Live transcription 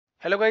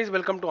Hello guys,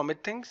 welcome to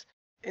Amit Things.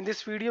 In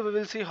this video, we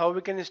will see how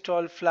we can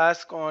install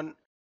Flask on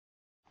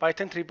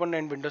Python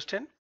 3.9 Windows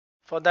 10.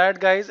 For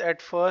that guys,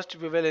 at first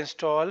we will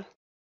install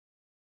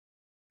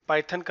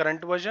Python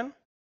current version,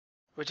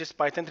 which is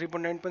Python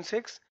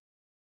 3.9.6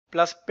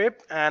 plus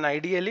pip, and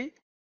ideally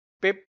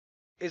pip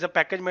is a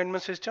package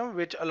management system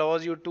which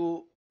allows you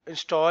to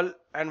install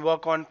and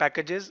work on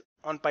packages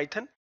on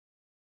Python,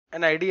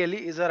 and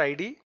ideally is our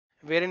ID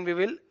wherein we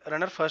will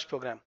run our first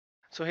program.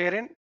 So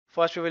herein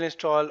first we will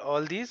install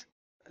all these.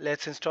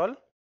 Let's install.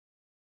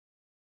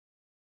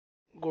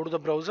 Go to the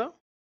browser.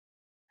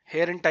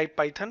 Here and type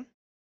Python.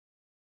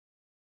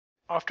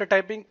 After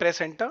typing,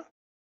 press enter.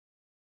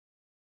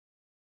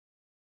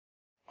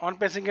 On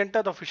pressing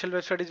enter, the official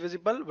website is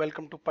visible.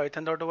 Welcome to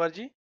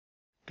python.org.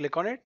 Click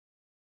on it.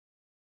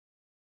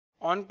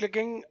 On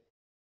clicking,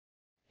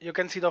 you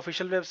can see the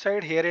official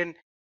website. Herein,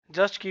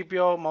 just keep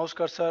your mouse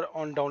cursor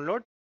on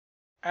download.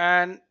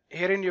 And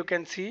herein you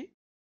can see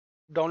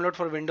download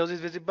for Windows is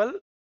visible.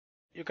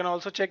 You can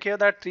also check here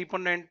that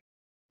 3.9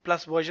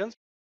 plus versions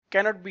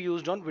cannot be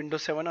used on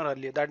Windows 7 or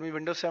earlier. That means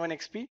Windows 7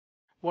 XP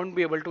won't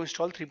be able to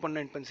install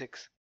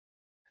 3.9.6.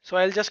 So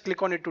I'll just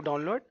click on it to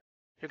download.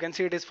 You can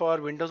see it is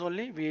for Windows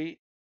only.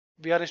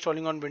 We are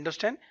installing on Windows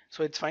 10,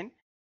 so it's fine.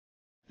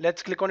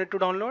 Let's click on it to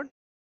download.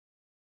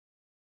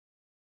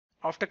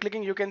 After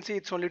clicking, you can see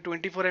it's only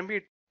 24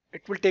 MB.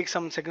 It will take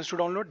some seconds to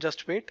download.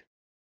 Just wait.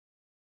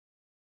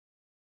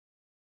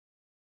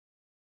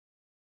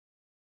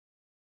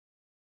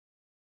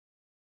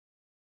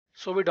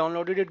 So we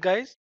downloaded it,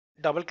 guys.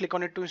 Double click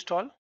on it to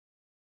install.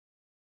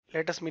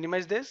 Let us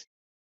minimize this.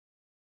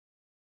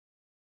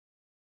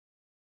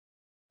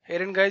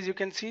 Herein, guys, you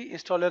can see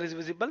installer is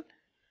visible.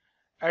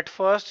 At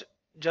first,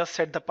 just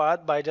set the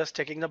path by just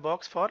checking the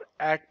box for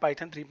add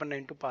Python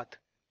 3.92 path.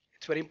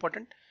 It's very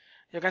important.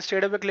 You can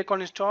straight away click on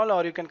install,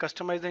 or you can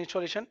customize the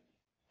installation.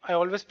 I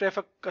always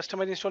prefer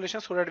customize installation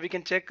so that we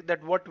can check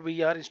that what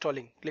we are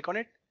installing. Click on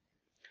it.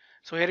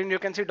 So herein you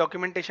can see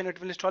documentation.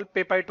 It will install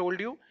pip. I told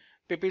you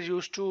pip is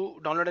used to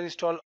download and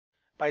install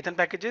Python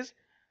packages.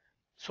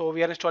 So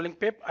we are installing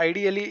pip.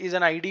 Ideally is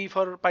an ID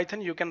for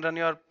Python. You can run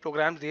your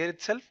programs there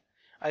itself.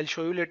 I'll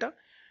show you later.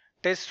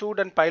 Test suite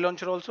and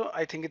PyLauncher also.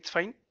 I think it's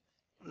fine.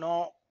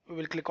 Now we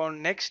will click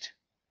on next.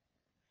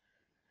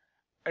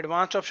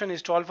 Advanced option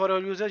install for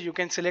all users. You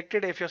can select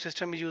it if your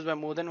system is used by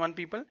more than one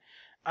people.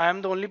 I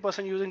am the only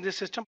person using this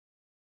system,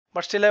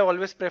 but still I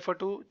always prefer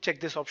to check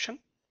this option.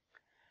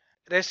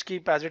 Rest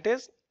keep as it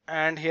is,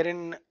 and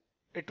herein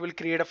it will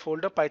create a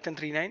folder Python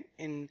 3.9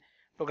 in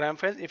program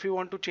files. If you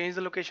want to change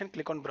the location,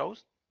 click on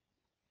browse.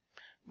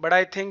 But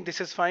I think this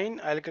is fine.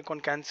 I'll click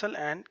on cancel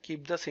and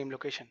keep the same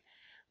location.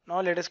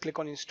 Now let us click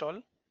on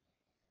install.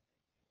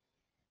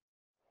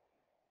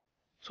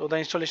 So the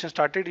installation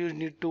started. You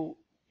need to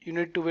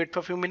wait for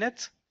a few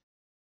minutes.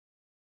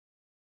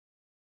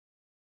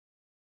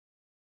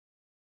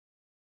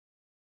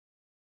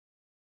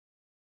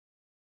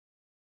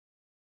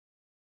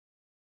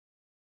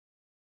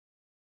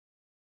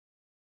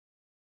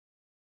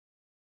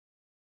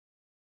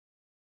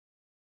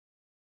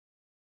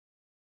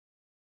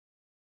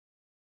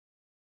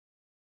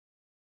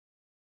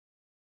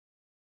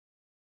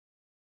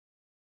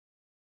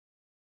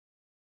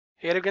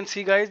 Here you can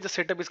see, guys, the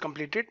setup is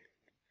completed.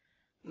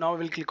 Now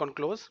we'll click on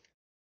close.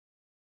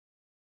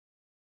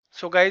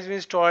 So guys, we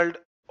installed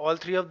all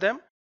three of them.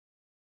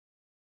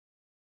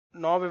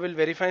 Now we will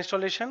verify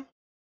installation.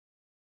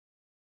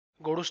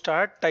 Go to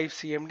start, type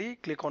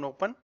cmd, click on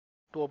open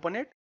to open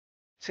it.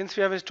 Since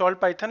we have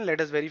installed Python,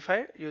 let us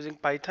verify using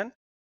Python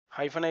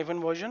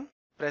hyphen version.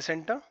 Press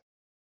enter.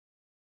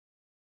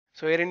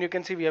 So herein you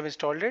can see we have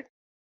installed it.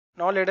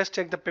 Now let us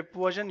check the pip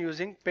version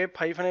using pip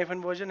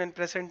hyphen version and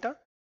press enter.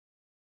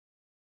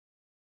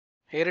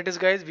 Here it is,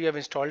 guys, we have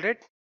installed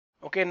it.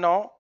 Okay,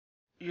 now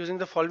using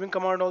the following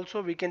command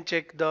also we can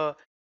check the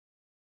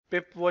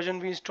pip version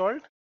we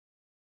installed.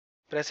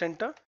 Press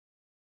enter,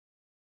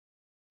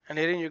 and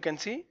herein you can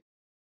see.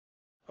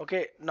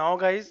 Okay, now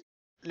guys,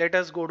 let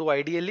us go to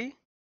ideally.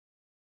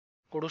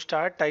 Go to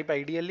start, type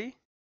ideally.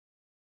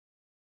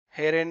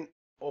 Herein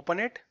open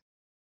it.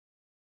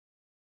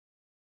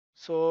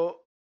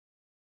 So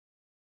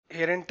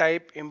herein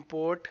type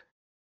import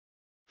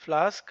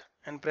Flask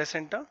and press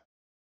enter.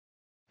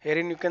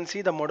 Herein you can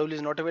see the module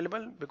is not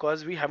available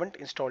because we haven't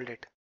installed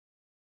it.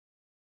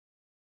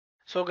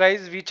 So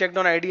guys, we checked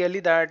on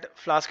ideally that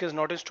Flask is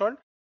not installed.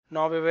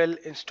 Now we will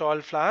install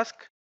Flask.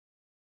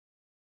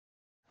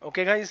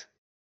 Okay guys,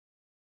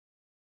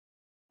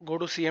 go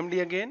to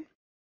cmd again.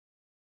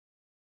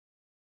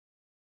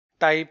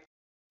 Type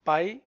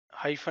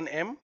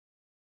py-m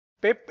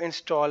pip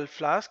install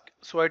Flask.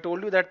 So I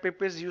told you that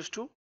pip is used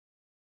to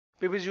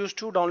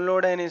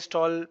download and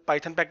install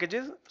Python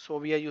packages. So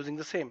we are using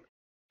the same.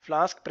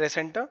 Flask, press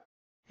enter.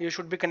 You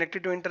should be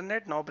connected to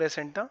internet. Now press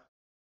enter.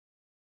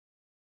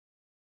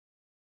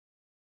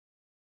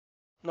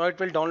 Now it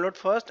will download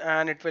first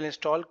and it will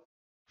install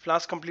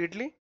Flask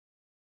completely.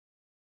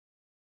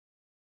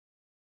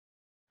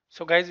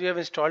 So guys, we have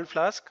installed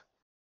Flask.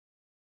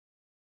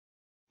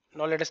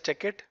 Now let us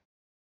check it.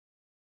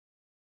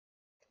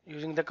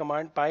 using the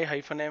command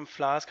py-m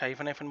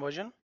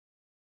flask-version.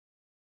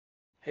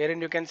 Here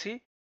and you can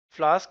see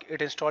Flask,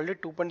 it installed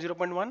it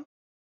 2.0.1.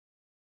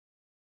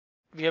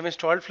 We have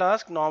installed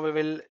Flask. Now we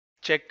will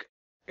check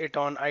it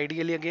on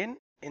ideally again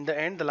in the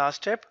end, the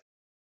last step,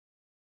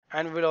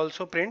 and we will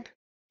also print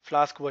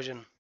Flask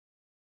version.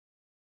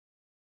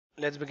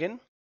 Let's begin.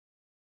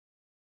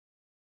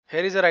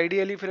 Here is our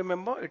ideally, if you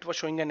remember, it was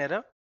showing an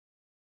error.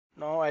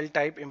 Now I'll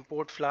type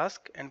import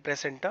Flask and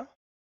press enter.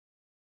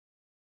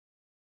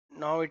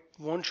 Now it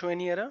won't show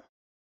any error.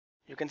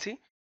 You can see.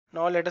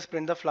 Now let us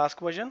print the Flask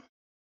version.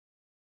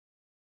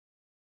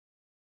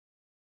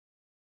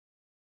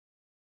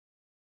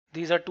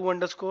 These are two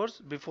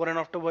underscores before and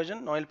after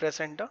version. Now I'll press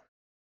enter.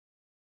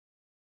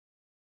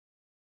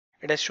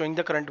 It is showing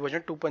the current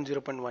version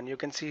 2.0.1. You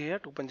can see here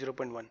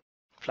 2.0.1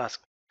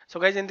 Flask. So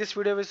guys, in this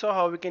video we saw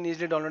how we can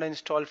easily download and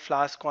install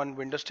Flask on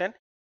Windows 10,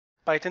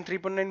 Python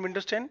 3.9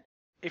 Windows 10.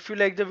 If you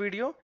like the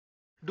video,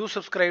 do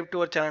subscribe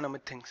to our channel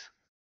Amit Things.